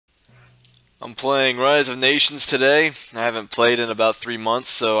I'm playing Rise of Nations today. I haven't played in about 3 months,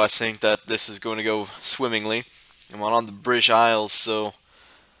 so I think that this is going to go swimmingly. I'm on the British Isles, so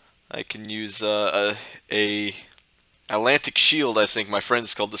I can use a Atlantic Shield, I think my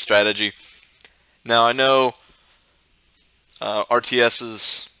friends called the strategy. Now I know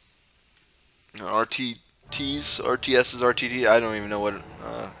RTS's, RTTs, RTS's, RTT, I don't even know what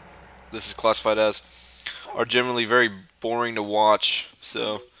this is classified as, are generally very boring to watch,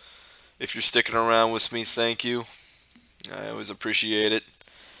 so if you're sticking around with me, thank you. I always appreciate it.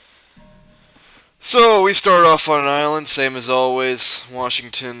 So we start off on an island, same as always.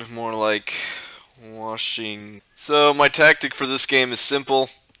 Washington, more like Washing. So my tactic for this game is simple.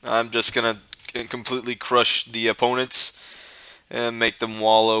 I'm just gonna completely crush the opponents and make them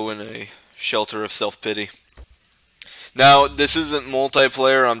wallow in a shelter of self-pity. Now, this isn't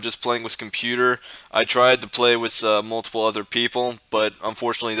multiplayer, I'm just playing with computer. I tried to play with multiple other people, but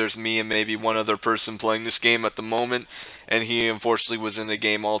unfortunately there's me and maybe one other person playing this game at the moment, and he unfortunately was in the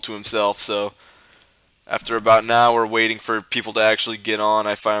game all to himself, so after about an hour waiting for people to actually get on,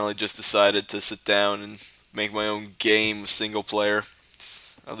 I finally just decided to sit down and make my own game single player.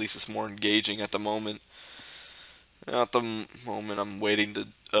 At least it's more engaging at the moment. At the moment I'm waiting to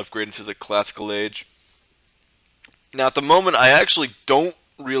upgrade into the classical age. Now at the moment I actually don't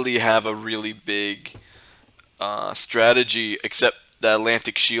really have a really big strategy except the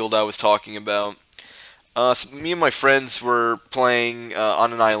Atlantic Shield I was talking about. So me and my friends were playing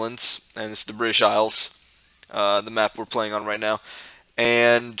on an island, and it's the British Isles, the map we're playing on right now,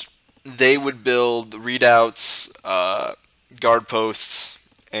 and they would build readouts, guard posts,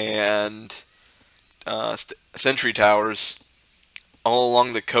 and sentry towers all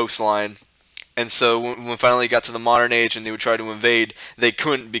along the coastline. And so when we finally got to the modern age and they would try to invade, they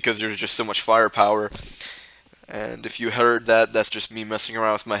couldn't because there's just so much firepower. And if you heard that, that's just me messing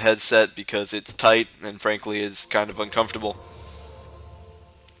around with my headset because it's tight and frankly is kind of uncomfortable.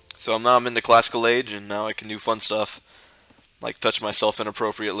 So now I'm in the classical age and now I can do fun stuff, like touch myself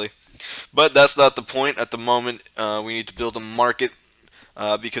inappropriately. But that's not the point. At the moment, we need to build a market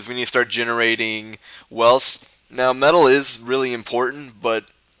because we need to start generating wealth. Now metal is really important, but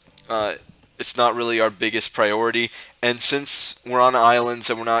it's not really our biggest priority. And since we're on islands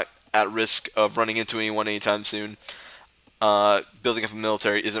and we're not at risk of running into anyone anytime soon, building up a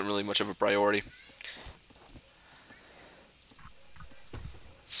military isn't really much of a priority.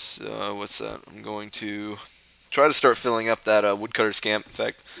 So what's that? I'm going to try to start filling up that woodcutter's camp. In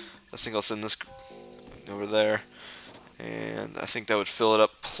fact, I think I'll send this over there, and I think that would fill it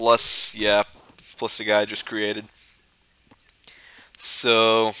up. Plus, yeah, plus the guy I just created.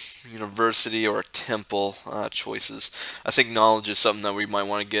 So, university or a temple choices. I think knowledge is something that we might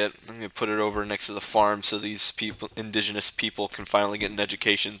want to get. I'm going to put it over next to the farm so these people, indigenous people, can finally get an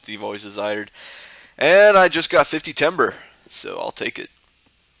education they've always desired. And I just got 50 timber, so I'll take it.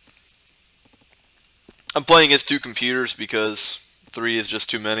 I'm playing against 2 computers because 3 is just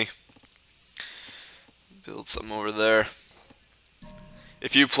too many. Build something over there.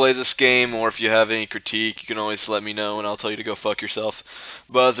 If you play this game or if you have any critique, you can always let me know and I'll tell you to go fuck yourself.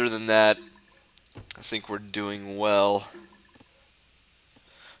 But other than that, I think we're doing well.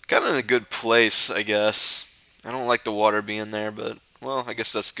 Kind of in a good place, I guess. I don't like the water being there, but, well, I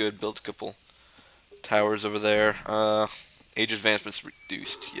guess that's good. Built a couple towers over there. Age advancement's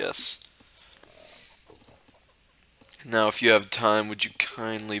reduced, yes. Now, if you have time, would you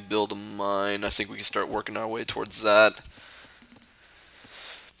kindly build a mine? I think we can start working our way towards that.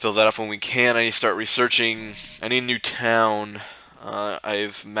 Fill that up when we can. I need to start researching. I need a new town.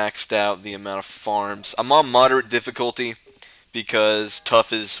 I've maxed out the amount of farms. I'm on moderate difficulty because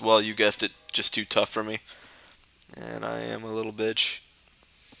tough is, well, you guessed it, just too tough for me. And I am a little bitch.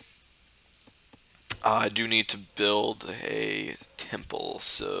 I do need to build a temple,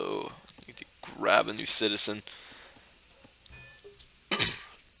 so I need to grab a new citizen.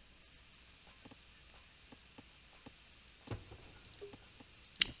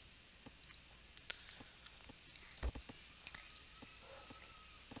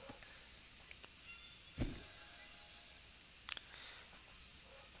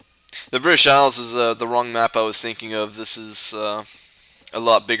 The British Isles is the wrong map I was thinking of. This is a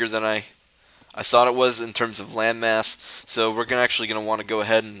lot bigger than I thought it was in terms of landmass. So we're actually going to want to go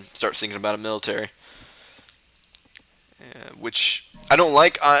ahead and start thinking about a military. Which I don't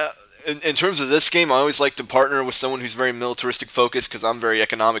like. In terms of this game, I always like to partner with someone who's very militaristic focused because I'm very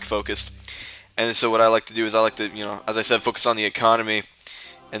economic focused. And so what I like to do is I like to, as I said, focus on the economy.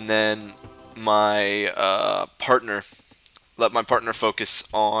 And then my partner... let my partner focus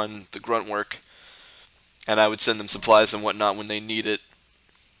on the grunt work, and I would send them supplies and whatnot when they need it.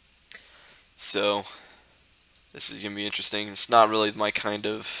 So this is gonna be interesting. It's not really my kind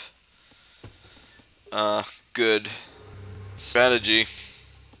of good strategy.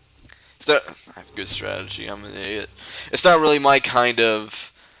 I have good strategy. I'm an idiot. It's not really my kind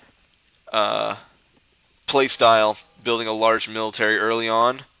of play style, building a large military early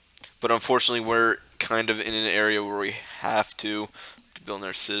on. But unfortunately, we're kind of in an area where we have to build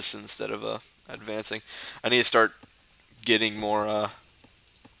our citizens instead of advancing. I need to start getting more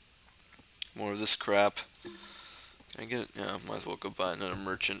more of this crap. Can I get it? Yeah, might as well go buy another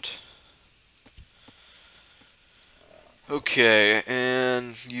merchant. Okay,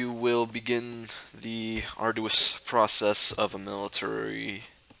 and you will begin the arduous process of a military.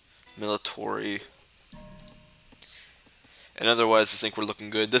 And otherwise, I think we're looking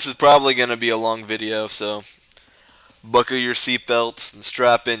good. This is probably going to be a long video, so buckle your seatbelts and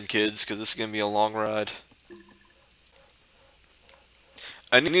strap in, kids, because this is going to be a long ride.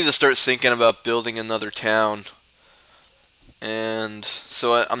 I need to start thinking about building another town. And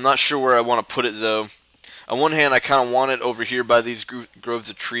so I'm not sure where I want to put it, though. On one hand, I kind of want it over here by these groves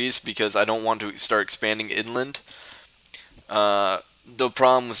of trees because I don't want to start expanding inland. The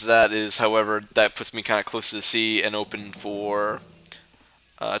problem with that is, however, that puts me kind of close to the sea and open for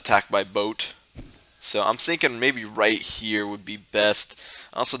attack by boat. So I'm thinking maybe right here would be best.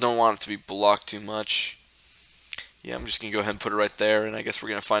 I also don't want it to be blocked too much. Yeah, I'm just going to go ahead and put it right there, and I guess we're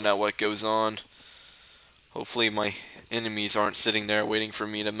going to find out what goes on. Hopefully my enemies aren't sitting there waiting for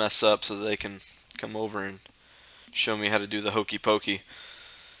me to mess up so they can come over and show me how to do the hokey pokey.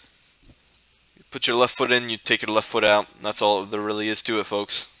 You put your left foot in, you take your left foot out. That's all there really is to it,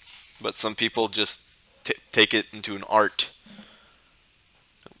 folks. But some people just take it into an art.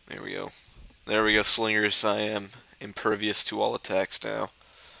 There we go. There we go, slingers. I am impervious to all attacks now.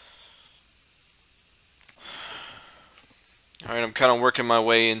 Alright, I'm kind of working my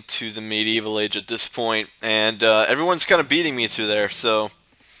way into the medieval age at this point, and everyone's kind of beating me through there, so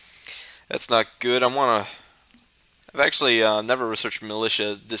that's not good. I've actually never researched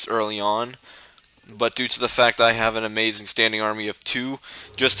militia this early on, but due to the fact I have an amazing standing army of 2,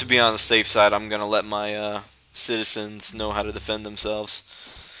 just to be on the safe side, I'm going to let my citizens know how to defend themselves.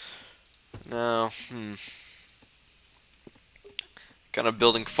 Now, kind of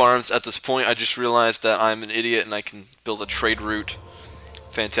building farms at this point. I just realized that I'm an idiot and I can build a trade route.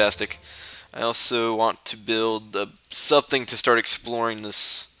 Fantastic. I also want to build something to start exploring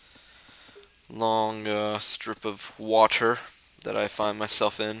this long strip of water that I find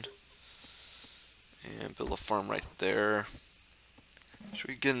myself in. And build a farm right there. Should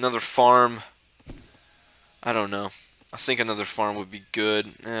we get another farm? I don't know. I think another farm would be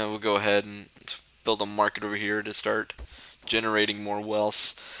good. We'll go ahead and let's build a market over here to start generating more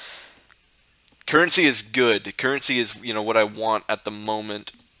wealth. Currency is good. Currency is, what I want at the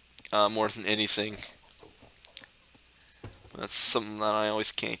moment more than anything. That's something that I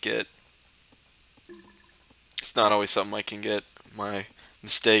always can't get. It's not always something I can get. My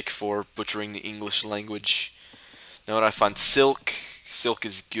mistake for butchering the English language. Now what I find silk. Silk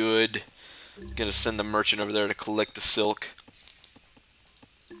is good. I'm gonna send a merchant over there to collect the silk.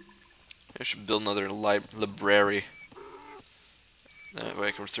 I should build another library. That way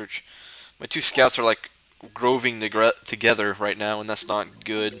I can research. My 2 scouts are like groving together right now, and that's not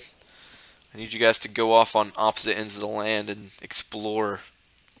good. I need you guys to go off on opposite ends of the land and explore.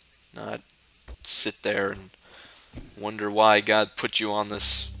 Not sit there and wonder why God put you on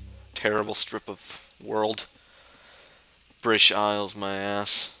this terrible strip of world. British Isles, my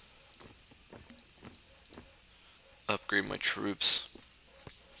ass. Upgrade my troops.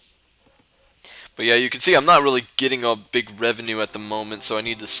 But yeah, you can see I'm not really getting a big revenue at the moment, so I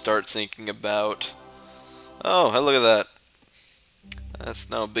need to start thinking about... Oh, hey, look at that. That's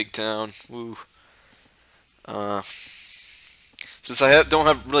now a big town. Woo. Since I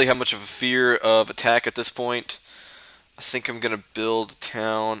don't really have much of a fear of attack at this point, I think I'm going to build a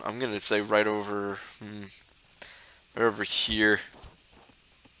town. I'm going to say right over here.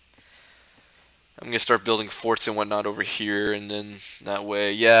 I'm going to start building forts and whatnot over here, and then that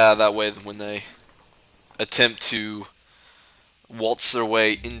way when they attempt to waltz their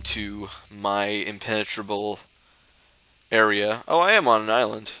way into my impenetrable area. Oh, I am on an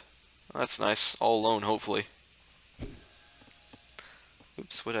island. That's nice. All alone, hopefully.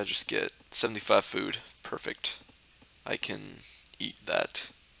 Oops, what did I just get? 75 food. Perfect. I can eat that.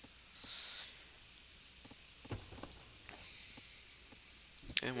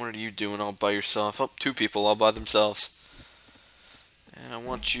 And what are you doing all by yourself? Oh, 2 people all by themselves. And I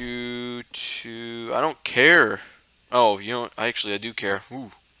want you to... I don't care. Oh, I do care.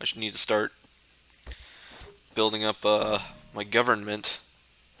 Ooh, I should need to start building up my government.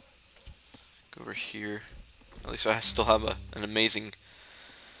 Go over here. At least I still have an amazing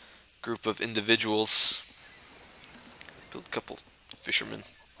group of individuals. Build a couple fishermen.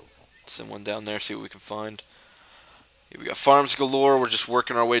 Send one down there, see what we can find. Here we got farms galore. We're just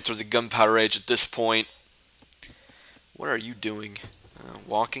working our way through the gunpowder age at this point. What are you doing?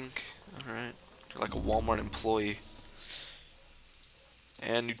 Walking? Alright. You're like a Walmart employee.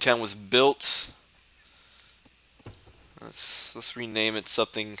 And Newtown was built. Let's rename it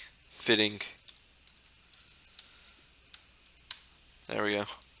something fitting. There we go.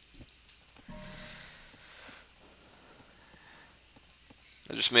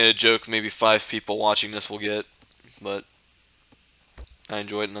 I just made a joke maybe 5 people watching this will get, but I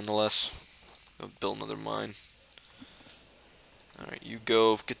enjoy it nonetheless. Go build another mine. Alright, you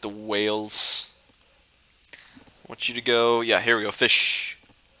go get the whales. I want you to go, yeah, here we go, fish.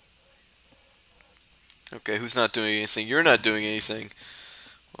 Okay, who's not doing anything? You're not doing anything.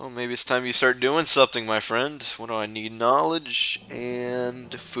 Well, maybe it's time you start doing something, my friend. What do I need? Knowledge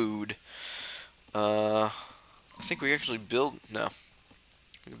and food. I think we actually build, no.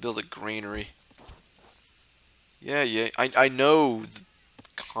 We can build a granary. Yeah, I know the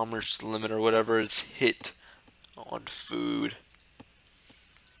commerce limit or whatever is hit on food.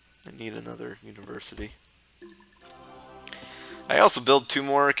 I need another university. I also build 2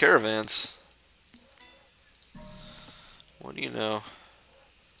 more caravans. What do you know?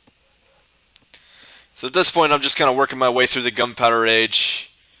 So at this point I'm just kind of working my way through the gunpowder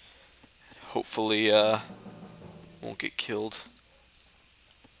age. Hopefully won't get killed.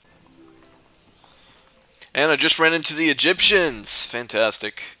 And I just ran into the Egyptians.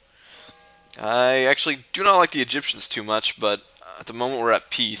 Fantastic. I actually do not like the Egyptians too much, but at the moment we're at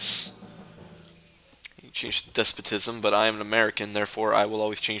peace. You change to despotism, but I am an American, therefore I will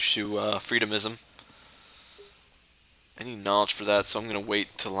always change to freedomism. I need knowledge for that, so I'm going to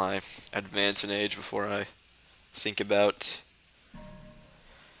wait till I advance in age before I think about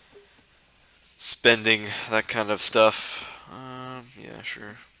spending that kind of stuff. Yeah,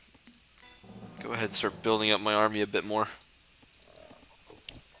 sure. Go ahead and start building up my army a bit more.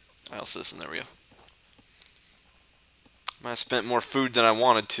 I'll listen, there we go. Might have spent more food than I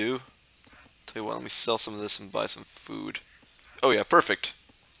wanted to. Tell you what, let me sell some of this and buy some food. Oh yeah, perfect.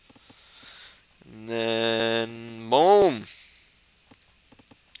 And then, boom!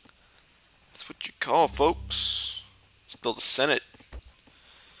 That's what you call, folks. Let's build a Senate.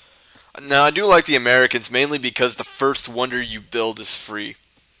 Now, I do like the Americans, mainly because the first wonder you build is free.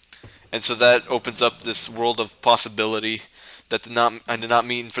 And so that opens up this world of possibility that I did not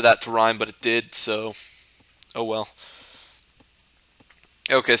mean for that to rhyme, but it did, so oh well.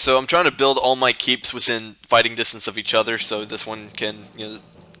 Okay, so I'm trying to build all my keeps within fighting distance of each other, so this one can, you know,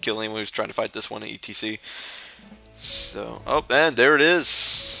 kill anyone who's trying to fight this one at etc. So, oh, and there it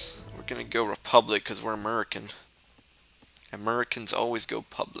is. We're gonna go Republic because we're American. Americans always go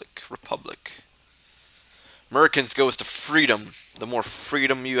public. Republic. Americans goes to freedom. The more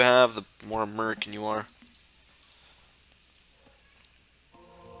freedom you have, the more American you are.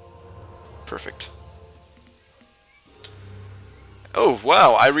 Perfect. Oh,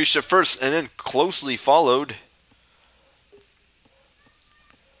 wow, I reached it first and then closely followed.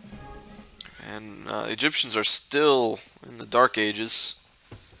 And Egyptians are still in the Dark Ages.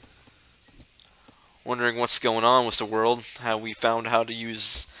 Wondering what's going on with the world. How we found how to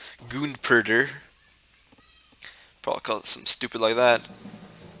use Gunpowder. Probably call it something stupid like that.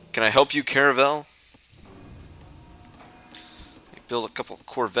 Can I help you, Caravel? Build a couple of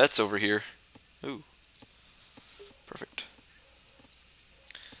Corvettes over here. Ooh. Perfect.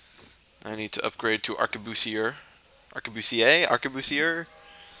 I need to upgrade to Arquebusier. Arquebusier?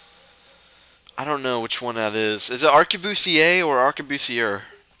 I don't know which one that is. Is it Arquebusier or Arquebusier?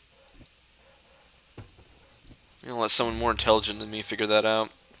 I'm gonna let someone more intelligent than me figure that out.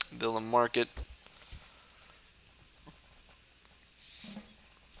 Build a market.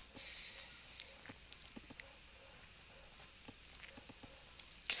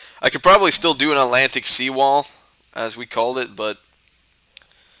 I could probably still do an Atlantic seawall, as we called it, but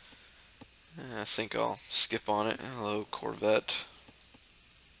I think I'll skip on it. Hello, Corvette.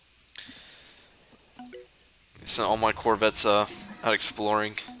 Sent all my Corvettes out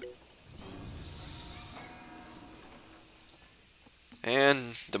exploring.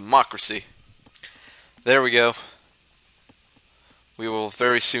 And democracy. There we go. We will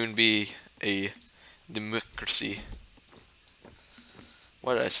very soon be a democracy.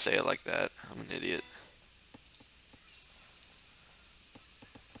 Why did I say it like that? I'm an idiot.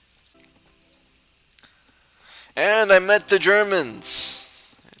 And I met the Germans.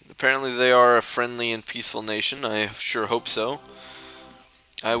 Apparently they are a friendly and peaceful nation. I sure hope so.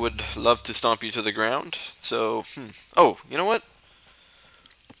 I would love to stomp you to the ground. So, oh, you know what?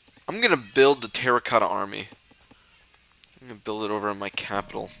 I'm gonna build the terracotta army. I'm gonna build it over in my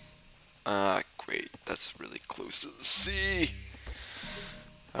capital. Great. That's really close to the sea.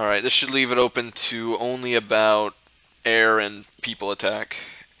 Alright, this should leave it open to only about air and people attack.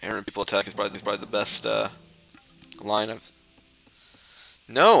 Air and people attack is probably the best line of...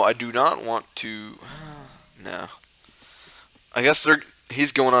 No, I do not want to... No. I guess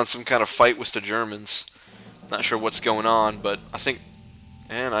he's going on some kind of fight with the Germans. Not sure what's going on, but I think...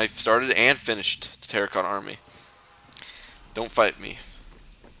 And I started and finished the terracotta army. Don't fight me.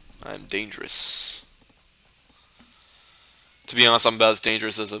 I'm dangerous. To be honest, I'm about as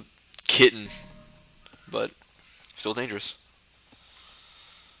dangerous as a kitten. But, still dangerous.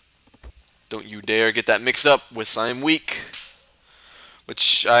 Don't you dare get that mixed up with I'm weak.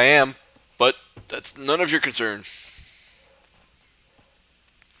 Which I am, but that's none of your concern.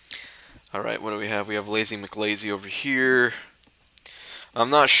 Alright, what do we have? We have Lazy McLazy over here. I'm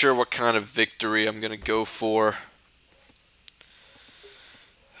not sure what kind of victory I'm going to go for.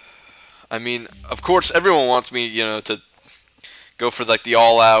 I mean, of course, everyone wants me, you know, to go for, like, the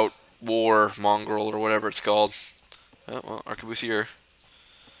all-out war mongrel or whatever it's called. Oh, well, Arquebusier.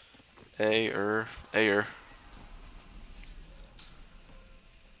 Ayer.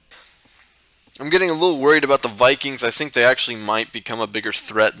 I'm getting a little worried about the Vikings. I think they actually might become a bigger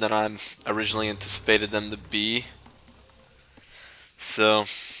threat than I originally anticipated them to be. So,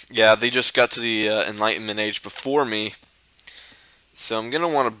 yeah, they just got to the Enlightenment Age before me. So I'm going to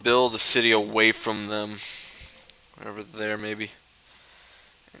want to build a city away from them. Over there, maybe.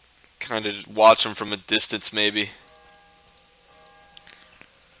 Kind of just watch them from a distance, maybe.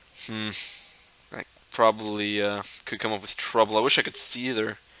 I probably could come up with trouble. I wish I could see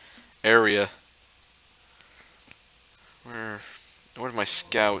their area. Where are my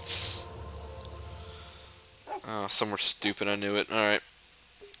scouts? Oh, somewhere stupid, I knew it. Alright.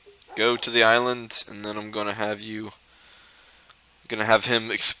 Go to the island, and then I'm gonna have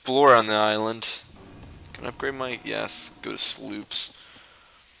him explore on the island. Can I upgrade my... Yes, go to sloops.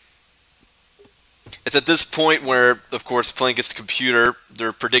 It's at this point where, of course, playing against the computer,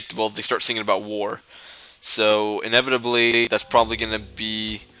 they're predictable. They start singing about war. So, inevitably, that's probably gonna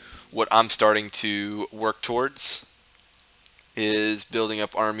be what I'm starting to work towards. Is building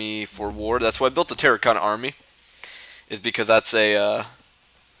up army for war. That's why I built the terracotta army. Is because that's a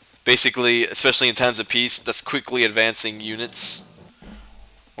basically, especially in times of peace, that's quickly advancing units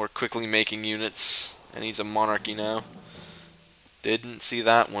or quickly making units. And he's a monarchy now. Didn't see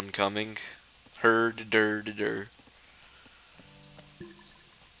that one coming. Her-de-der-de-der.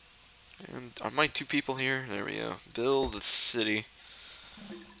 And are my two people here? There we go. Build a city.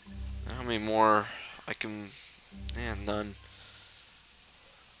 How many more I can... none.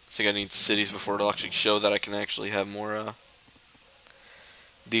 I think I need cities before it'll actually show that I can actually have more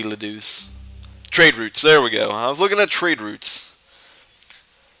deal-a-doos. Trade routes, there we go. I was looking at trade routes.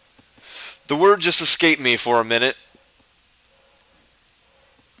 The word just escaped me for a minute.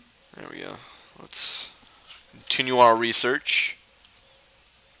 There we go. Let's continue our research.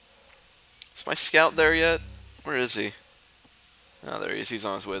 Is my scout there yet? Where is he? Oh, there he is. He's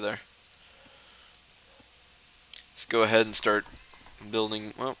on his way there. Let's go ahead and start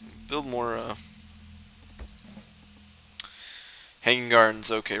building, well, build more hanging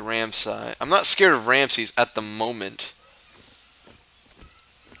gardens. Okay, Ramsay. I'm not scared of Ramses at the moment,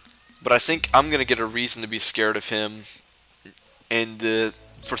 but I think I'm gonna get a reason to be scared of him in the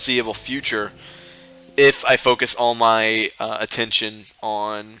foreseeable future if I focus all my attention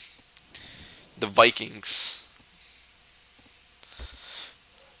on the Vikings.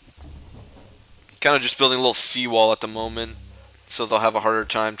 Kind of just building a little seawall at the moment, so they'll have a harder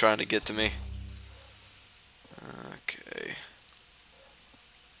time trying to get to me. Okay.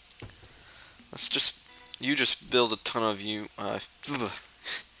 Let's just... You just build a ton of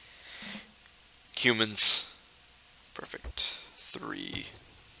humans. Perfect. 3.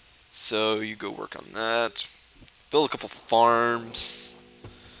 So you go work on that. Build a couple farms.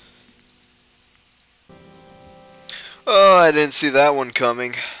 Oh, I didn't see that one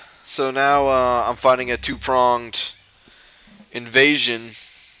coming. So now I'm fighting a two-pronged invasion.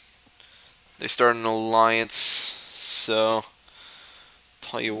 They start an alliance. So,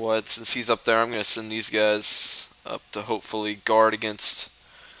 tell you what, since he's up there, I'm going to send these guys up to hopefully guard against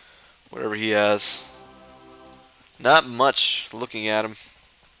whatever he has. Not much looking at him.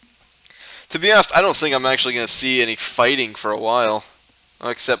 To be honest, I don't think I'm actually going to see any fighting for a while.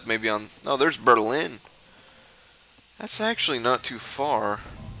 Except maybe on... Oh, there's Berlin. That's actually not too far.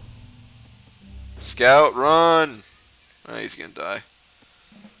 Scout, run! Oh, he's gonna die.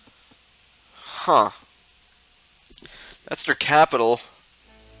 Huh. That's their capital.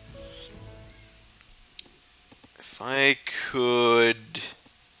 If I could...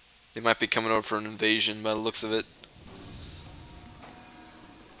 They might be coming over for an invasion by the looks of it.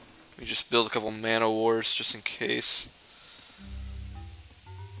 We just build a couple mana wars just in case.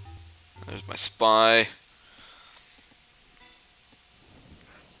 There's my spy.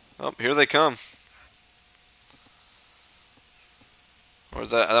 Oh, here they come. Or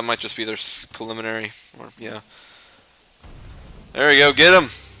that might just be their preliminary. Or yeah. There we go. Get them.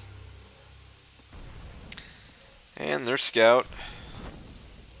 And their scout.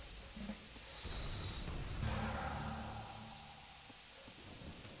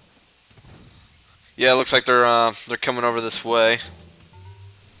 Yeah, it looks like they're coming over this way.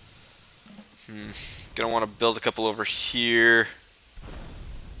 Gonna want to build a couple over here.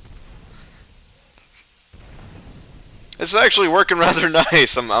 This is actually working rather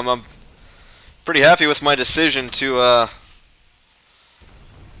nice. I'm pretty happy with my decision to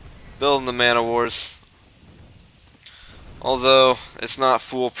build in the Mana Wars. Although it's not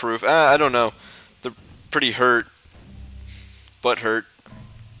foolproof. I don't know. They're pretty hurt. Butt hurt.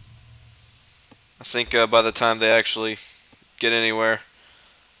 I think by the time they actually get anywhere,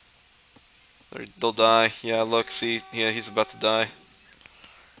 they'll die. Yeah, look, see, yeah, he's about to die.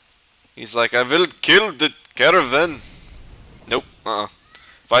 He's like, I will kill the caravan. Nope,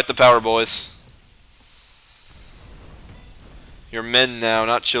 Fight the power, boys. You're men now,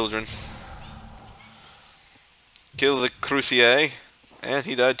 not children. Kill the crucier, and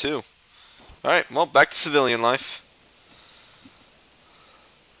he died too. Alright, well, back to civilian life.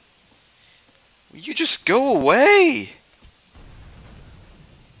 Will you just go away?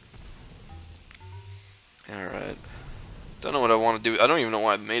 Alright. Don't know what I want to do. I don't even know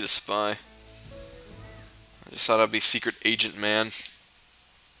why I made a spy. I just thought I'd be secret agent man.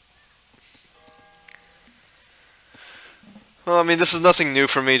 Well, I mean, this is nothing new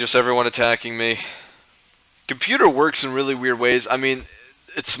for me, just everyone attacking me. Computer works in really weird ways. I mean,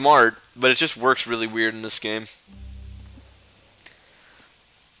 it's smart, but it just works really weird in this game.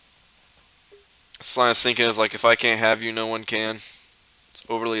 That's what I was thinking is like, if I can't have you, no one can. It's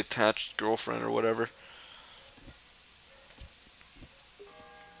overly attached girlfriend or whatever.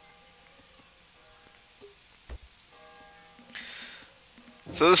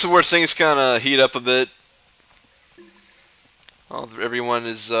 So this is where things kind of heat up a bit. Everyone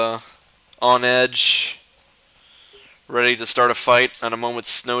is on edge, ready to start a fight on a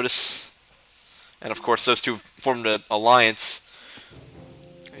moment's notice. And of course those two formed an alliance.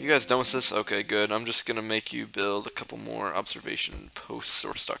 Are you guys done with this? Okay, good. I'm just gonna make you build a couple more observation posts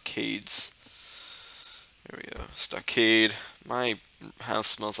or stockades. There we go. Stockade. My house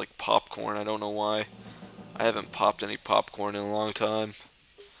smells like popcorn. I don't know why. I haven't popped any popcorn in a long time.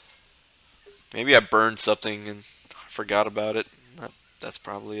 Maybe I burned something and forgot about it. That's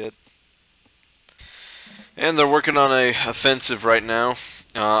probably it. And they're working on a offensive right now.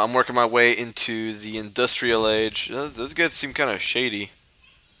 I'm working my way into the industrial age. Those guys seem kind of shady.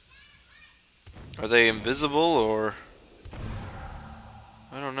 Are they invisible or...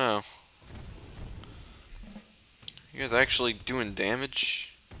 I don't know. You guys actually doing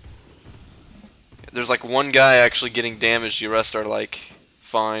damage? There's like one guy actually getting damaged. The rest are like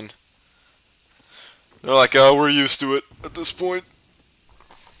fine. They're like, oh, we're used to it at this point.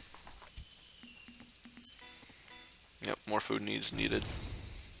 Yep, more food needed.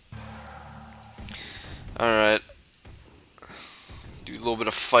 Alright. Do a little bit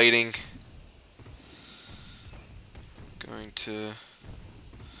of fighting.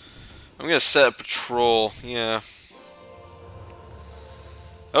 I'm gonna set a patrol, yeah.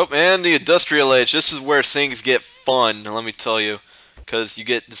 Oh, and the industrial age. This is where things get fun, let me tell you. Because you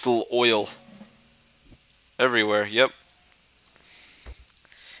get this little oil everywhere, yep.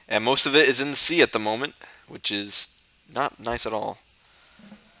 And most of it is in the sea at the moment, which is not nice at all.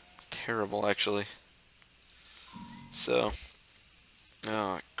 Terrible, actually. So,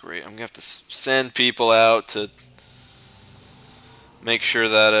 oh, great. I'm gonna have to send people out to make sure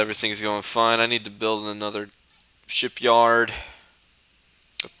that everything's going fine. I need to build another shipyard,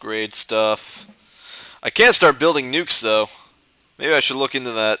 upgrade stuff. I can't start building nukes, though. Maybe I should look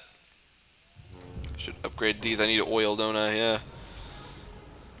into that. I should upgrade these. I need oil, don't I? Yeah.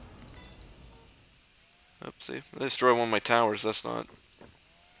 Oopsie. I destroyed one of my towers. That's not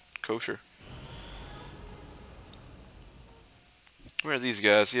kosher. Where are these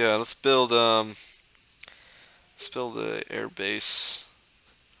guys? Yeah, let's build a air base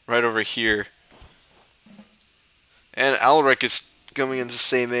right over here. And Alric is coming into the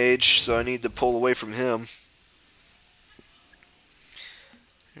same age, so I need to pull away from him.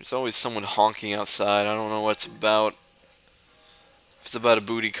 There's always someone honking outside. I don't know what it's about. If it's about a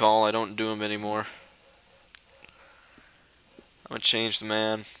booty call, I don't do them anymore. I'm a changed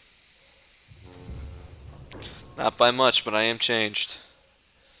man. Not by much, but I am changed.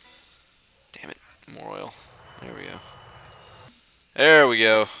 Damn it. More oil. There we go. There we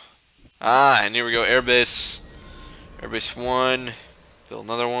go. Ah, and here we go. Airbase. Airbase 1. Build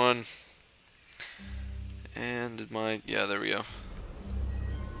another one. And did my... Yeah, there we go.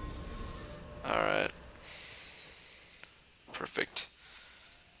 Alright. Perfect.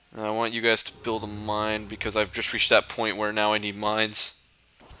 Now I want you guys to build a mine because I've just reached that point where now I need mines.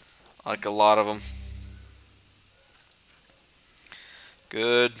 Like a lot of them.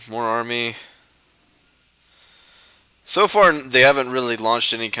 Good. More army. So far, they haven't really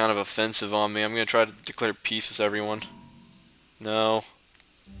launched any kind of offensive on me. I'm going to try to declare peace with everyone. No.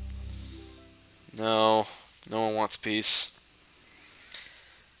 No. No one wants peace.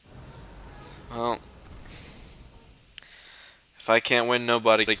 Well, if I can't win,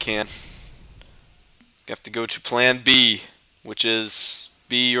 nobody can. You have to go to plan B, which is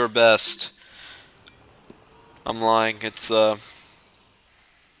be your best. I'm lying. It's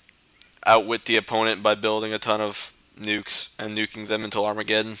outwit the opponent by building a ton of nukes and nuking them until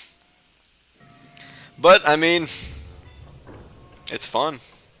Armageddon. But I mean, it's fun.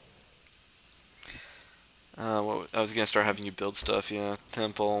 I was gonna start having you build stuff, yeah,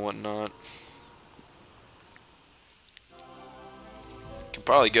 temple and whatnot. Could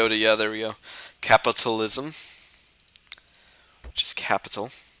probably go to, yeah, there we go, capitalism, which is capital,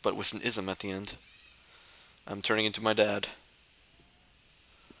 but with an ism at the end. I'm turning into my dad.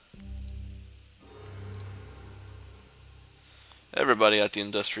 Everybody at the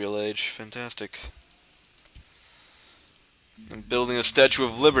industrial age, fantastic. I'm building a Statue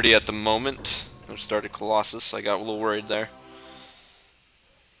of Liberty at the moment. I started Colossus. I got a little worried there.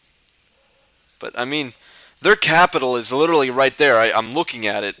 But, I mean, their capital is literally right there. I'm looking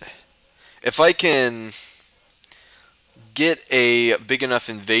at it. If I can get a big enough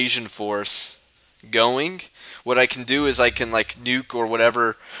invasion force going, what I can do is I can, like, nuke or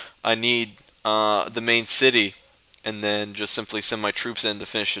whatever I need the main city, and then just simply send my troops in to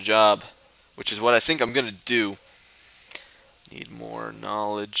finish the job, which is what I think I'm going to do. Need more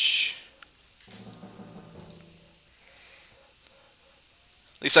knowledge.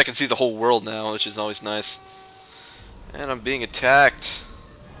 At least I can see the whole world now, which is always nice. And I'm being attacked.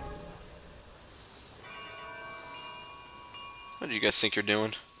 What do you guys think you're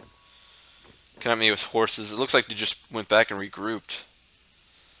doing? Coming at me with horses. It looks like they just went back and regrouped.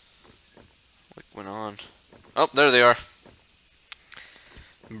 What went on? Oh, there they are.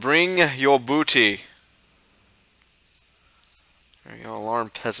 Bring your booty. There you go,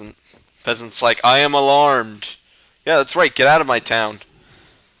 alarmed peasant. Peasant's like, I am alarmed. Yeah, that's right, get out of my town.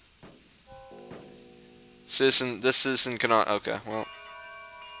 Citizen, this citizen cannot, okay, well.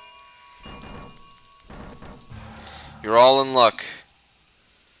 You're all in luck.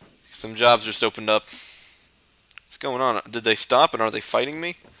 Some jobs just opened up. What's going on? Did they stop and are they fighting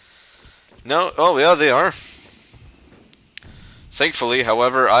me? No, oh yeah, they are. Thankfully,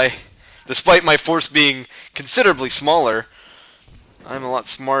 however, despite my force being considerably smaller, I'm a lot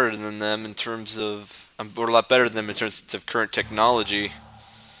smarter than them in terms of, or a lot better than them in terms of current technology.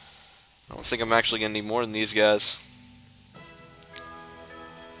 I don't think I'm actually going to need more than these guys.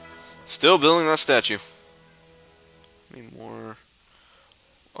 Still building that statue. Need more.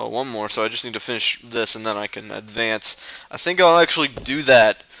 Oh, one more, so I just need to finish this and then I can advance. I think I'll actually do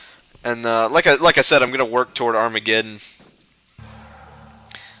that. And like I said, I'm going to work toward Armageddon.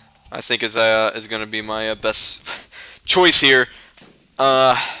 I think is going to be my best choice here.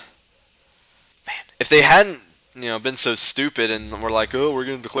 Man, if they hadn't, been so stupid and were like, oh, we're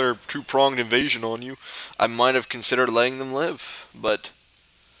going to declare a two-pronged invasion on you, I might have considered letting them live. But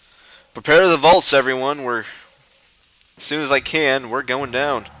prepare the vaults, everyone. As soon as I can, we're going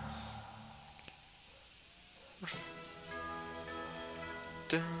down.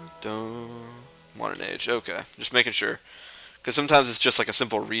 Dun, dun. Modern age. Okay, just making sure. Because sometimes it's just like a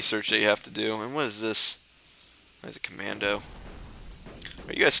simple research that you have to do. And what is this? There's a commando.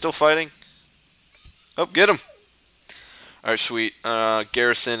 Are you guys still fighting? Oh, get him! Alright, sweet.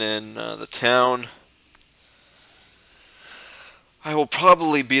 Garrison in the town. I will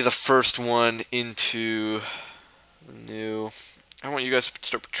probably be the first one into the new... I want you guys to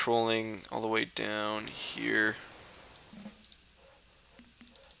start patrolling all the way down here.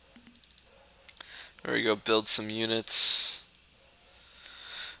 There we go, build some units.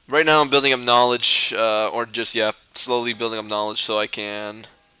 Right now I'm building up knowledge, or just, yeah, slowly building up knowledge so I can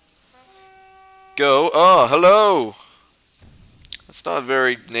go. Oh, hello! That's not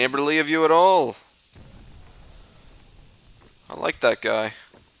very neighborly of you at all. I like that guy.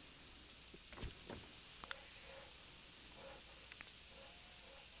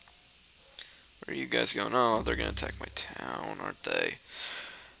 Where are you guys going? Oh, they're gonna attack my town, aren't they?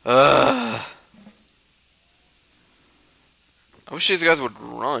 Ugh. I wish these guys would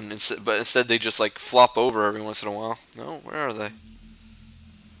run, but instead they just like flop over every once in a while. No, where are they?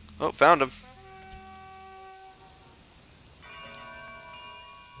 Oh, found them.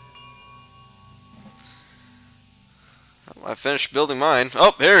 I finished building mine.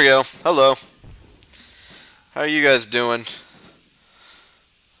 Oh, here we go. Hello. How are you guys doing? It's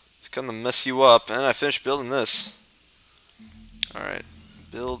gonna mess you up, and I finished building this. Alright.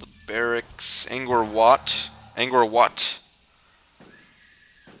 Build barracks. Angkor Wat. Angkor Wat.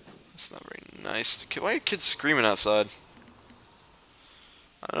 That's not very nice. Why are kids screaming outside?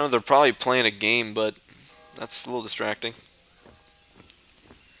 I don't know, they're probably playing a game, but that's a little distracting.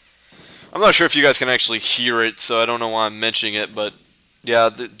 I'm not sure if you guys can actually hear it, so I don't know why I'm mentioning it, but yeah,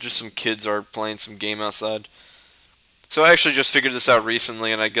 just some kids are playing some game outside. So I actually just figured this out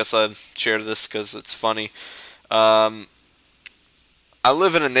recently, and I guess I'd share this because it's funny. I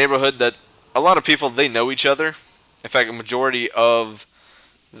live in a neighborhood that a lot of people, they know each other. In fact, a majority of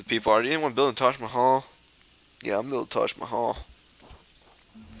the people are. Anyone building Taj Mahal? Yeah, I'm building Taj Mahal.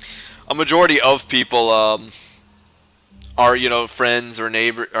 A majority of people are, you know, friends or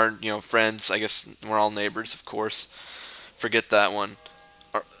neighbor, or, you know, friends. I guess we're all neighbors, of course. Forget that one.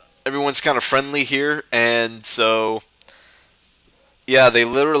 Everyone's kind of friendly here, and so yeah, they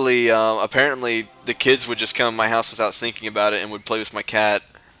literally, apparently the kids would just come to my house without thinking about it and would play with my cat,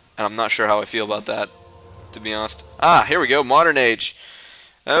 and I'm not sure how I feel about that, to be honest. Ah, here we go, modern age.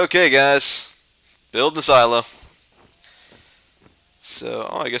 Okay, guys, build the silo. So,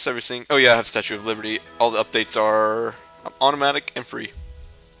 oh, I guess everything. Oh yeah, I have Statue of Liberty. All the updates are automatic and free,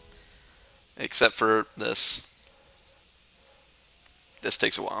 except for this. This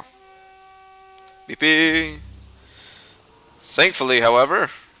takes a while. BP. Thankfully, however,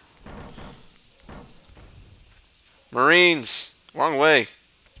 Marines, wrong way.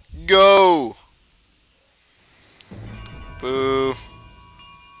 Go. Boo.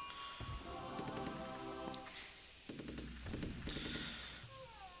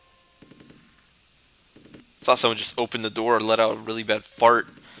 Thought someone just opened the door and let out a really bad fart.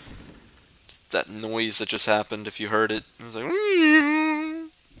 It's that noise that just happened, if you heard it. It was like,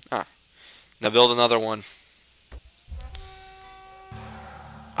 ah. Now build another one.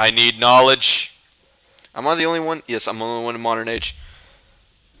 I need knowledge. Am I the only one? Yes, I'm the only one in modern age.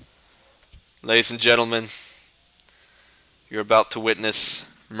 Ladies and gentlemen, you're about to witness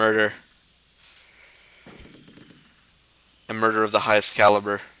murder. And murder of the highest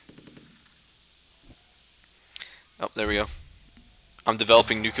caliber. Oh, there we go. I'm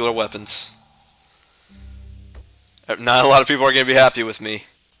developing nuclear weapons. Not a lot of people are going to be happy with me.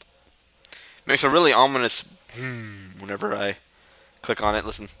 It makes a really ominous whenever I click on it.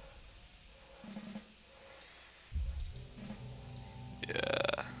 Listen.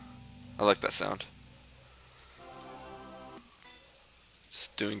 Yeah. I like that sound.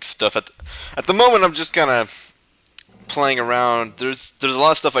 Just doing stuff at the moment. I'm just kind of playing around. There's a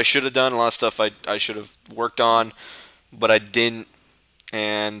lot of stuff I should have done, a lot of stuff I should have worked on, but I didn't,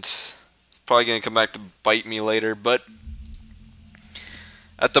 and it's probably gonna come back to bite me later. But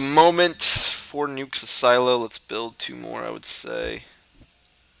at the moment, 4 nukes a silo. Let's build 2 more, I would say.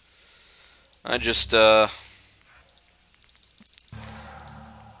 I just might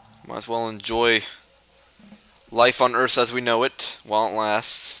as well enjoy life on Earth as we know it while it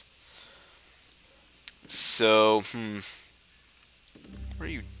lasts. So, what are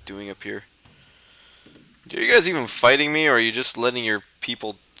you doing up here? Are you guys even fighting me, or are you just letting your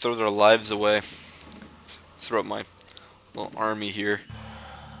people throw their lives away? Let's throw up my little army here.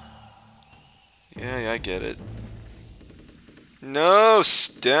 Yeah, I get it. No,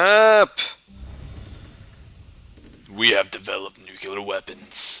 stop! We have developed nuclear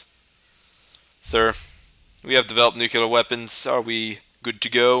weapons. Sir, we have developed nuclear weapons. Are we good to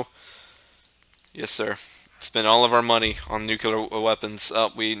go? Yes, sir. Spend all of our money on nuclear weapons. Oh,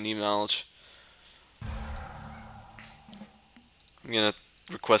 we need knowledge. I'm gonna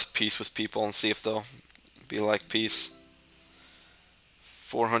request peace with people and see if they'll be like peace.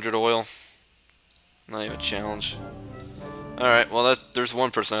 400 oil. Not even a challenge. Alright, well there's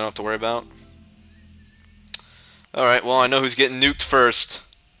one person I don't have to worry about. Alright, well I know who's getting nuked first.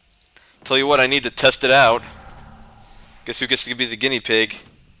 Tell you what, I need to test it out. Guess who gets to be the guinea pig?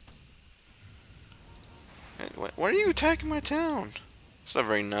 Why are you attacking my town? It's not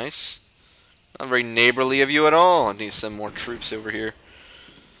very nice. Not very neighborly of you at all. I need to send more troops over here.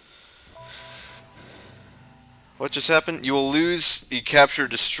 What just happened? You will lose, you capture,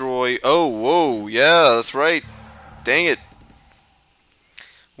 destroy. Oh, whoa, yeah, that's right. Dang it.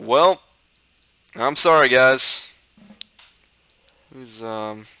 Well, I'm sorry, guys. Where's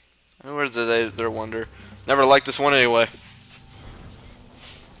their wonder? Never liked this one anyway.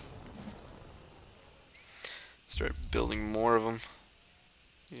 Start building more of them.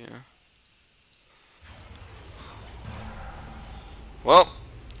 Yeah. Well,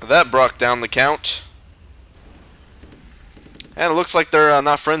 that brought down the count. And it looks like they're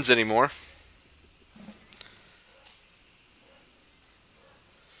not friends anymore.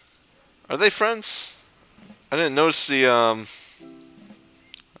 Are they friends? I didn't notice the, oh,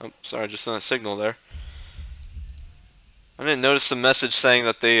 sorry, I just sent a signal there. I didn't notice the message saying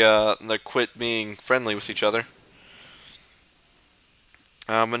that they quit being friendly with each other.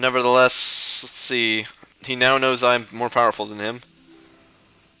 But nevertheless, let's see. He now knows I'm more powerful than him.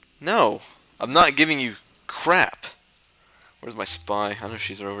 No, I'm not giving you crap. Where's my spy? I know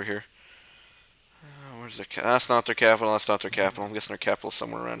she's over here. Where's their that's not their capital, that's not their capital. I'm guessing their capital's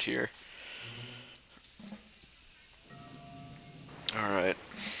somewhere around here. Alright.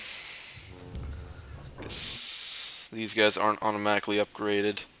 Guess these guys aren't automatically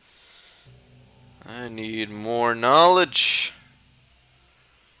upgraded. I need more knowledge.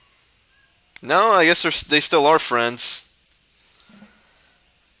 No, I guess they still are friends.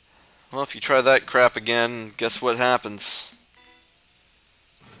 Well, if you try that crap again, guess what happens?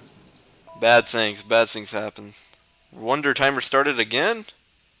 Bad things happen. Wonder timer started again?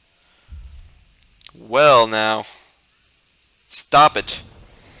 Well, now. Stop it.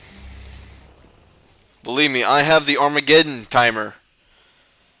 Believe me, I have the Armageddon timer.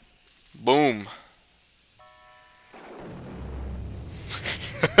 Boom.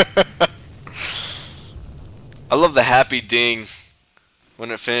 I love the happy ding when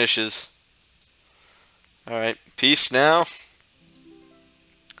it finishes. Alright, peace now.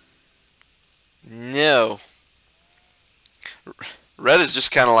 No. Red is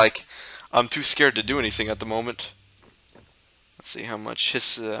just kind of like, I'm too scared to do anything at the moment. Let's see how much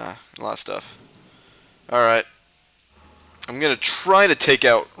his, a lot of stuff. Alright. I'm gonna try to take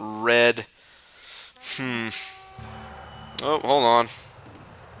out red. Oh, hold on.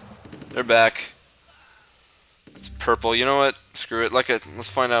 They're back. It's purple. You know what? Screw it. Let's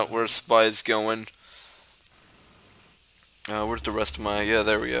find out where Spy is going. Where's the rest of my... Yeah,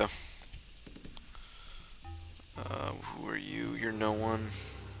 there we go. Who are you? You're no one.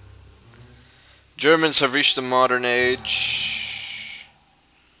 Germans have reached the modern age.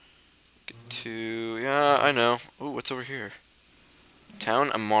 Get to... Yeah, I know. Ooh, what's over here? Town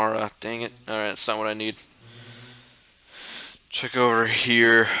Amara. Dang it. Alright, that's not what I need. Check over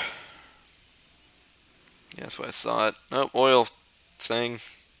here. Yeah, that's what I thought. Oh, oil thing.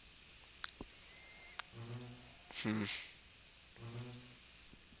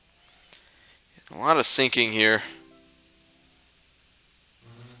 A lot of sinking here.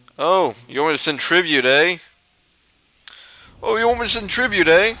 Oh, you want me to send tribute, eh? Oh, you want me to send tribute,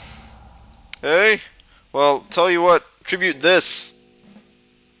 eh? Hey? Well, tell you what. Tribute this.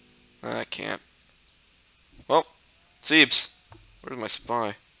 I can't. Well, Siebes. Where's my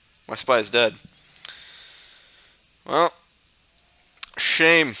spy? My spy is dead. Well,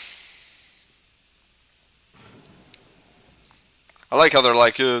 shame. I like how they're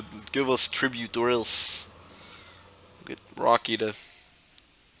like, give us tribute or else. Get Rocky to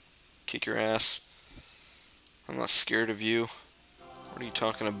kick your ass. I'm not scared of you. What are you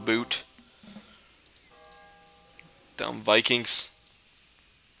talking about? Dumb Vikings.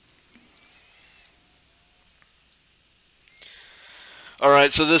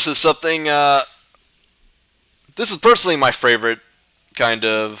 Alright, so this is something, this is personally my favorite kind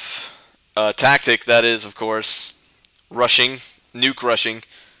of tactic. That is, of course, rushing. Nuke rushing.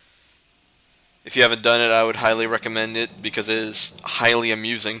 If you haven't done it, I would highly recommend it because it is highly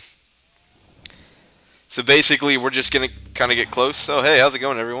amusing. So basically, we're just going to kind of get close. Oh, hey, how's it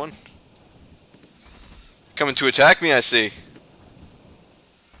going, everyone? Coming to attack me, I see.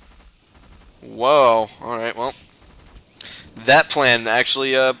 Whoa. Alright, well. That plan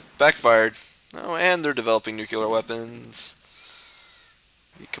actually backfired. Oh, and they're developing nuclear weapons.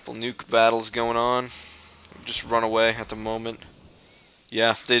 A couple nuke battles going on. Just run away at the moment.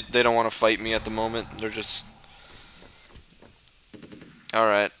 Yeah, they don't want to fight me at the moment. They're just...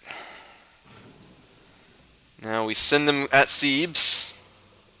 Alright. Now we send them at Siebes.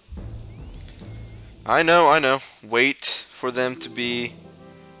 I know. Wait for them to be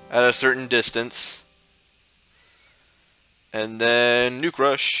at a certain distance. And then nuke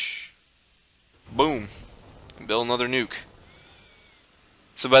rush. Boom. And build another nuke.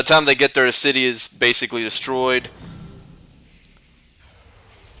 So by the time they get there, the city is basically destroyed.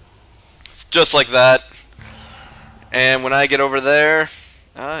 It's just like that. And when I get over there,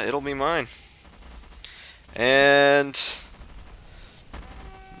 it'll be mine. And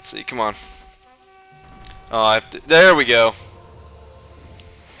let's see, come on. Oh, I have to, there we go.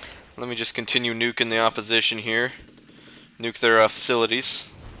 Let me just continue nuking the opposition here. Nuke their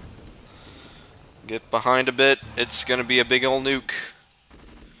facilities. Get behind a bit. It's gonna be a big old nuke.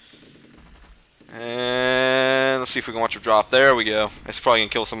 And let's see if we can watch it drop. There we go. It's probably gonna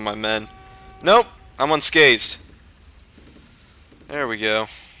kill some of my men. Nope, I'm unscathed. There we go.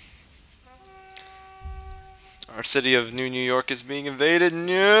 Our city of New York is being invaded.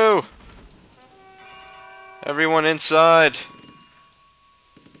 No! Everyone inside.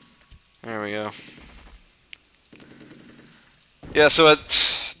 There we go. Yeah, so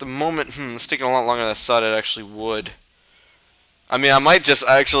at the moment, it's taking a lot longer than I thought it actually would. I mean, I might just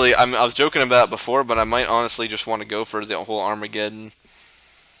actually, I was joking about it before, but I might honestly just want to go for the whole Armageddon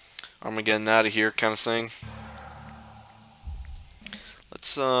out of here kind of thing.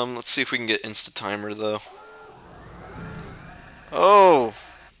 Let's see if we can get insta timer though. Oh,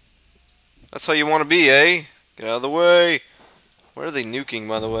 that's how you want to be, eh? Get out of the way. Where are they nuking,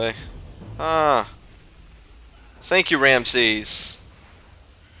 by the way? Ah, thank you, Ramses.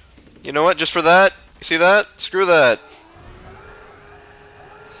 You know what? Just for that, you see that? Screw that.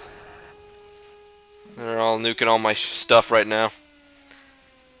 They're all nuking all my stuff right now.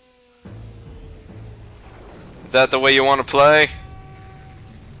 Is that the way you want to play?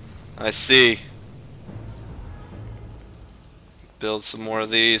 I see. Build some more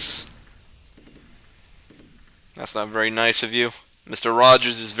of these. That's not very nice of you. Mr.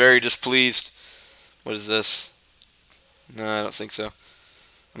 Rogers is very displeased. What is this? No, I don't think so.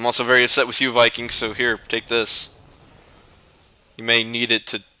 I'm also very upset with you, Vikings, so here, take this. You may need it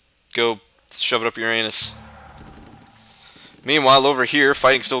to go shove it up your anus. Meanwhile, over here,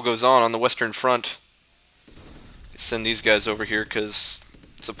 fighting still goes on the Western Front. Send these guys over here because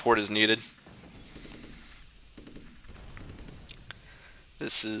support is needed.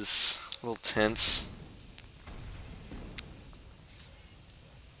 This is a little tense.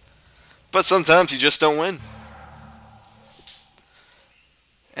 But sometimes you just don't win.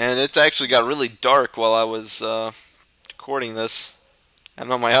 And it actually got really dark while I was recording this. I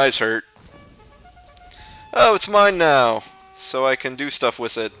know my eyes hurt. Oh, it's mine now. So I can do stuff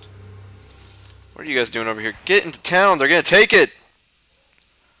with it. What are you guys doing over here? Get into town. They're going to take it.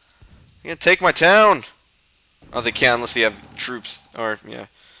 They're going to take my town. Oh, they can't unless they have troops. Or, yeah,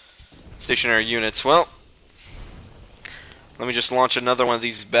 stationary units. Well, let me just launch another one of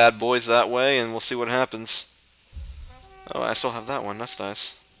these bad boys that way, and we'll see what happens. Oh, I still have that one. That's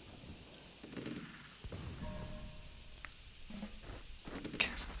nice.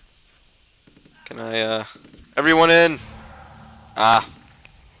 Can I, everyone in? Ah.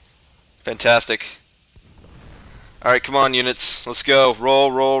 Fantastic. Alright, come on, units. Let's go.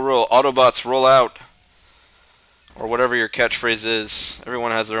 Roll, roll, roll. Autobots, roll out. Or whatever your catchphrase is.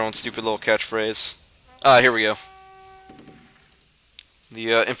 Everyone has their own stupid little catchphrase. Ah, here we go.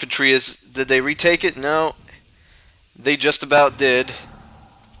 The infantry is... Did they retake it? No. They just about did.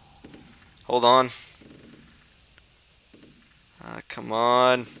 Hold on. Come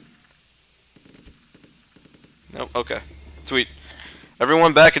on. Nope, okay. Sweet.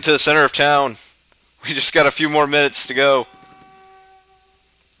 Everyone back into the center of town. We just got a few more minutes to go.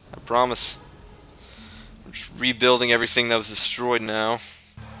 I promise. I'm just rebuilding everything that was destroyed now.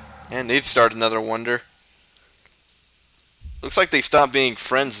 And they've started another wonder. Looks like they stopped being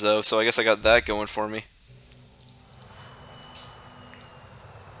friends though, so I guess I got that going for me.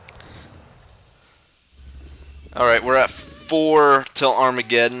 Alright, we're at 4 till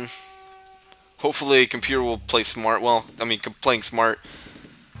Armageddon. Hopefully a computer will play smart. Well, I mean, playing smart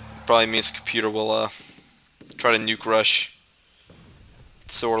probably means the computer will try to nuke rush.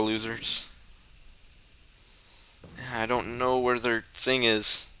 Sore losers. I don't know where their thing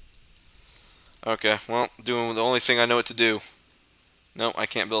is. Okay, well, doing the only thing I know what to do. Nope, I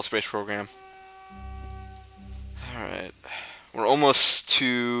can't build a space program. Alright. We're almost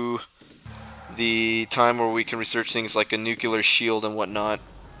to the time where we can research things like a nuclear shield and whatnot.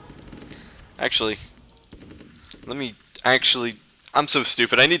 Actually, let me actually... I'm so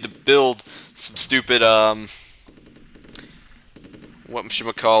stupid. I need to build some stupid,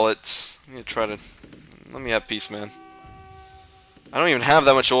 whatchamacallit. I'm gonna try to... Let me have peace, man. I don't even have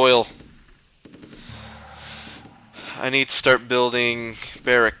that much oil. I need to start building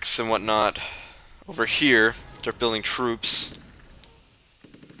barracks and whatnot over here. Start building troops.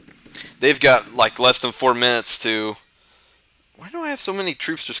 They've got like less than 4 minutes to. Why do I have so many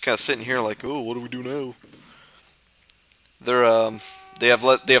troops just kind of sitting here like, oh, what do we do now? They have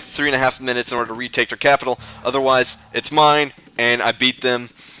 3.5 minutes in order to retake their capital. Otherwise, it's mine, and I beat them.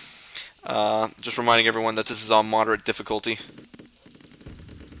 Just reminding everyone that this is on moderate difficulty.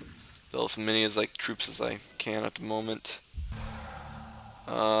 Build as many like troops as I can at the moment.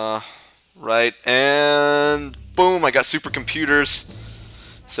 Right, and boom! I got supercomputers.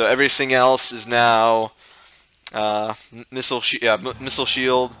 So everything else is now missile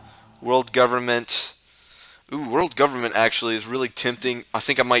shield, world government. Ooh, world government actually is really tempting. I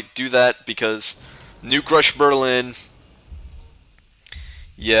think I might do that because nuke rush Berlin.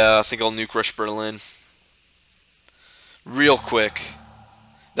 Yeah, I think I'll nuke rush Berlin real quick.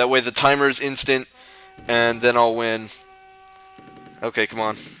 That way the timer is instant, and then I'll win. Okay, come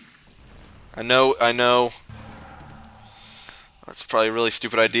on. I know. That's probably a really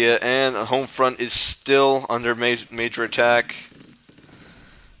stupid idea. And the home front is still under major attack.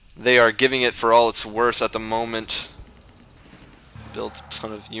 They are giving it for all it's worth at the moment. Built a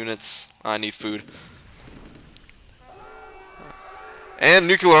ton of units. I need food. And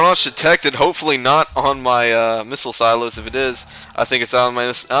nuclear launch detected. Hopefully not on my missile silos. If it is, I think it's on my.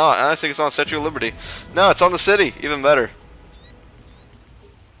 I think it's on Statue of Liberty. No, it's on the city. Even better.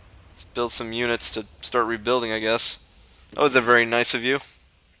 Let's build some units to start rebuilding, I guess. That was very nice of you.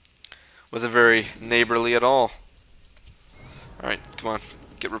 Wasn't very neighborly at all. Alright, come on.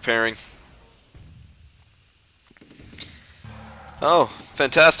 Get repairing. Oh,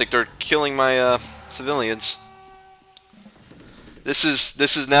 fantastic. They're killing my civilians. This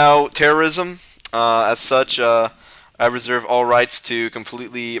is now terrorism. As such, I reserve all rights to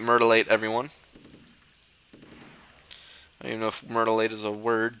completely mutilate everyone. I don't even know if mutilate is a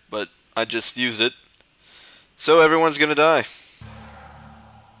word, but I just used it. So everyone's gonna die.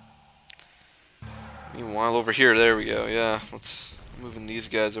 Meanwhile, over here, there we go. Yeah, let's moving these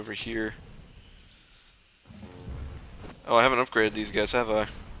guys over here. Oh, I haven't upgraded these guys, have I?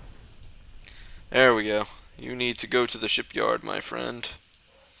 There we go. You need to go to the shipyard, my friend.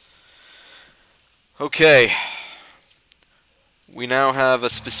 Okay. We now have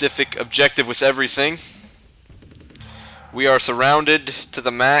a specific objective with everything. We are surrounded to the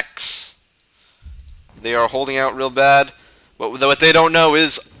max. They are holding out real bad. But what they don't know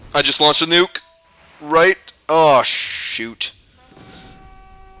is I just launched a nuke. Right? Oh, shoot.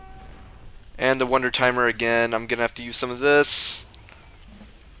 And the wonder timer again. I'm going to have to use some of this.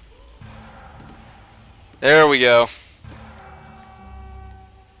 There we go.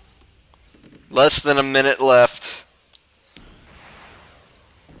 Less than a minute left.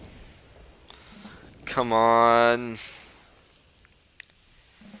 Come on.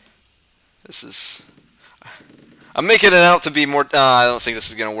 This is... I'm making it out to be more... I don't think this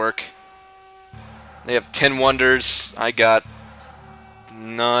is going to work. They have 10 wonders. I got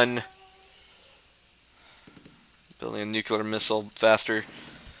none. Building a nuclear missile faster.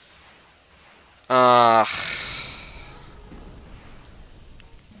 Go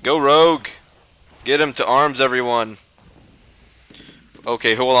rogue. Get him to arms, everyone.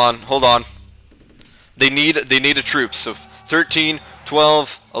 Okay, hold on. They need a troop. So 13,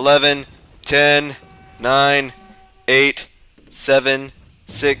 12, 11, 10, 9, 8, 7,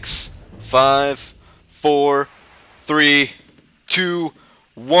 6, 5, 4, 3, 2,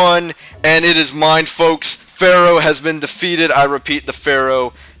 1, and it is mine, folks. Pharaoh has been defeated. I repeat, the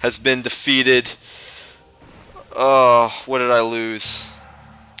Pharaoh has been defeated. Oh, what did I lose?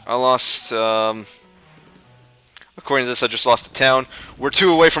 I lost, according to this, I just lost a town. We're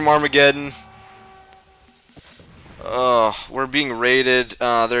 2 away from Armageddon. We're being raided.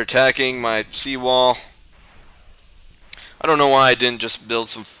 They're attacking my seawall. I don't know why I didn't just build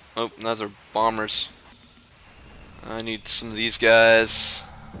some... Oh, those are bombers. I need some of these guys.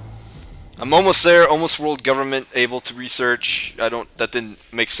 I'm almost there. Almost world government able to research. That didn't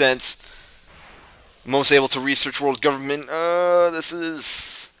make sense. I'm almost able to research world government. This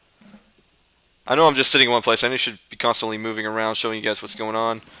is... I know I'm just sitting in one place. I should be constantly moving around, showing you guys what's going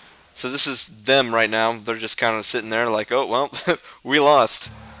on. So this is them right now. They're just kind of sitting there like, oh, well, we lost.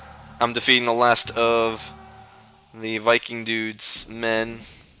 I'm defeating the last of the Viking dude's men.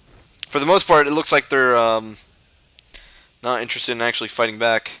 For the most part, it looks like they're not interested in actually fighting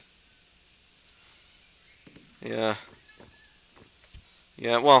back. Yeah.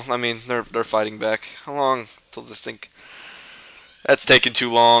 Yeah, well, I mean, they're fighting back. How long till this thing... That's taking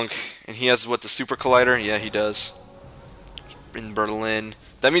too long. And he has, what, the super collider? Yeah, he does. In Berlin.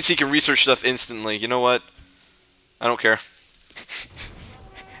 That means he can research stuff instantly. You know what? I don't care.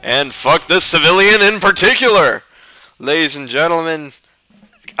 And fuck this civilian in particular! Ladies and gentlemen,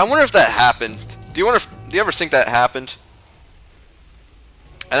 I wonder if that happened. Do you ever think that happened?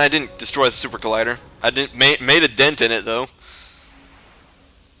 And I didn't destroy the super collider. I didn't made a dent in it though.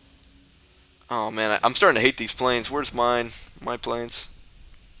 Oh man, I'm starting to hate these planes. Where's my planes?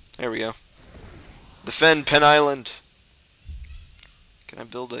 There we go. Defend Penn Island. Can I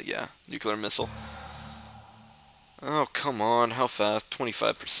build it? Yeah, nuclear missile. Oh come on, how fast?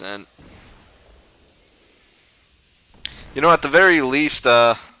 25%. You know, at the very least,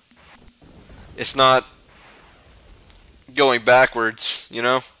 it's not going backwards, you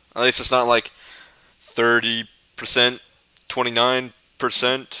know? At least it's not like 30%,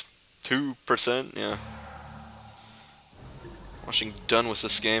 29%, 2%, yeah. Washing done with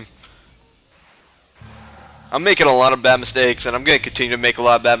this game. I'm making a lot of bad mistakes, and I'm going to continue to make a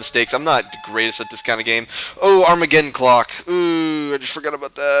lot of bad mistakes. I'm not the greatest at this kind of game. Oh, Armageddon clock. Ooh, I just forgot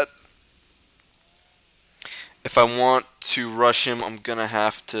about that. If I want to rush him, I'm going to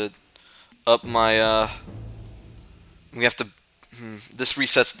have to up my, we have to, this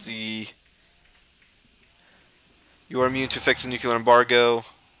resets the, you are immune to effects of nuclear embargo.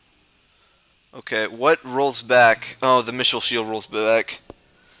 Okay, what rolls back? Oh, the missile shield rolls back.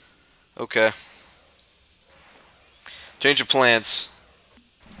 Okay. Change of plans.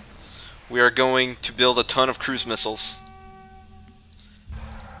 We are going to build a ton of cruise missiles.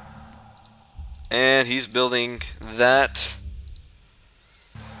 And he's building that.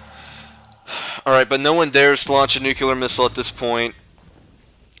 Alright, but no one dares launch a nuclear missile at this point.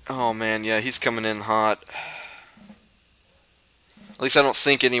 Oh man, yeah, he's coming in hot. At least I don't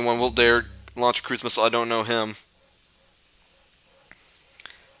think anyone will dare launch a cruise missile. I don't know him.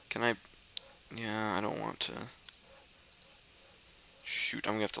 Can I... Yeah, I don't want to... Shoot,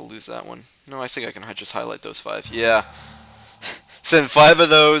 I'm going to have to lose that one. No, I think I can just highlight those 5. Yeah. Send 5 of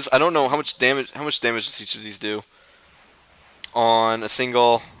those. I don't know how much damage does each of these do on a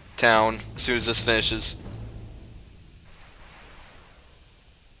single town as soon as this finishes.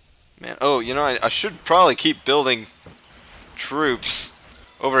 Man, oh, you know, I should probably keep building troops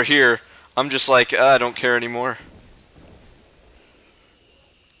over here. I'm just like, I don't care anymore.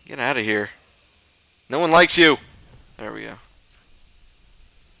 Get out of here. No one likes you. There we go.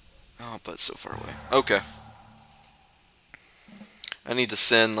 Oh, but it's so far away. Okay. I need to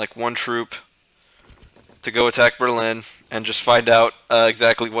send like 1 troop to go attack Berlin and just find out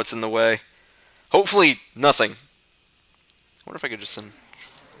exactly what's in the way. Hopefully nothing. I wonder if I could just send...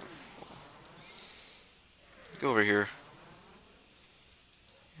 Go over here.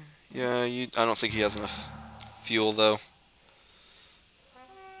 Yeah, I don't think he has enough fuel though.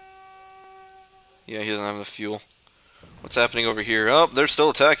 Yeah, he doesn't have enough fuel. What's happening over here? Oh, they're still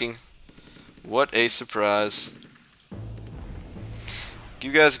attacking. What a surprise.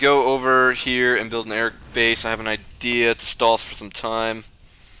 You guys go over here and build an air base. I have an idea to stall for some time.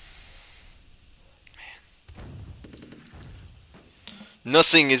 Man.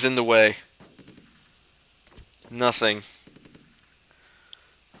 Nothing is in the way. Nothing.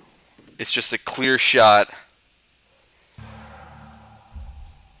 It's just a clear shot.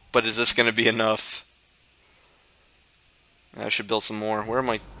 But is this going to be enough? I should build some more. Where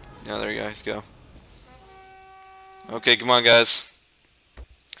am I? Yeah, there you guys go. Okay, come on, guys.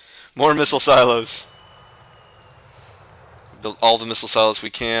 More missile silos. Build all the missile silos we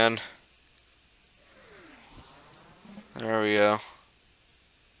can. There we go.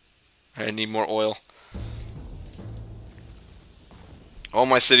 I need more oil. All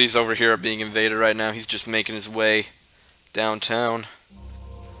my cities over here are being invaded right now. He's just making his way downtown.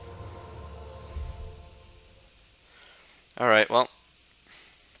 Alright, well.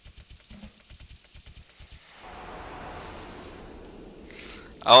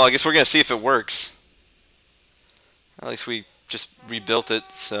 Oh, I guess we're going to see if it works. At least we just rebuilt it,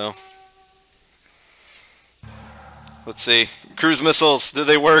 so. Let's see. Cruise missiles, do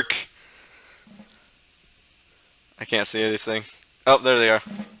they work? I can't see anything. Oh, there they are.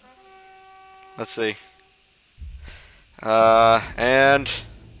 Let's see. And...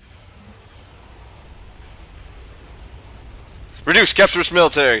 Reduce capturous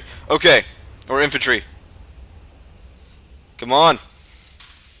military. Okay. Or infantry. Come on.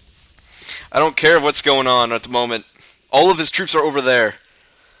 I don't care what's going on at the moment. All of his troops are over there.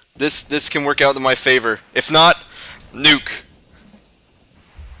 This can work out in my favor. If not, nuke.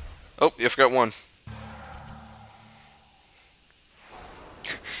 Oh, you forgot one.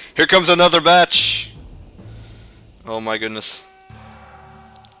 Here comes another batch. Oh my goodness.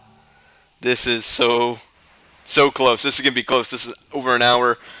 This is so close. This is gonna be close. This is over an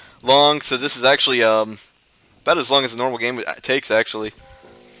hour long, so this is actually about as long as a normal game takes, actually.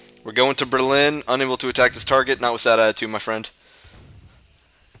 We're going to Berlin, unable to attack this target. Not with that attitude, my friend.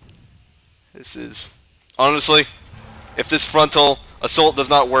 This is... Honestly, if this frontal assault does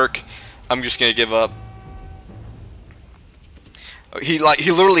not work, I'm just gonna give up. He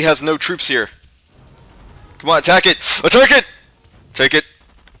literally has no troops here. Come on, attack it! Attack it! Take it.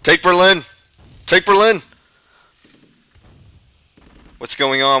 Take Berlin. Take Berlin. What's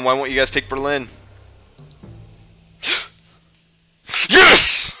going on? Why won't you guys take Berlin?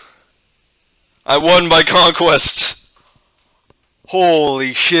 Yes! I won by conquest.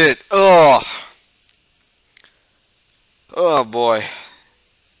 Holy shit. Oh. Oh boy.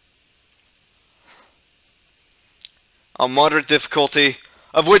 On moderate difficulty,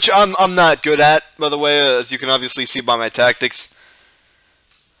 of which I'm not good at, by the way, as you can obviously see by my tactics.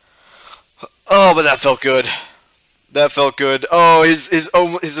 Oh, but that felt good. That felt good. Oh,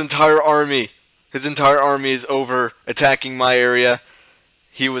 his entire army. His entire army is over attacking my area.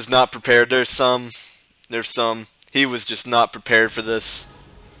 He was not prepared. There's some. He was just not prepared for this.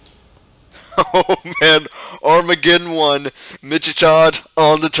 Oh man, Armageddon 1, Michichad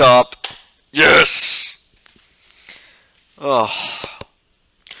on the top. Yes! Oh.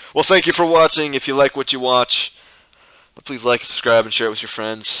 Well, thank you for watching. If you like what you watch, please like, subscribe, and share it with your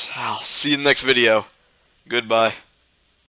friends. I'll see you in the next video. Goodbye.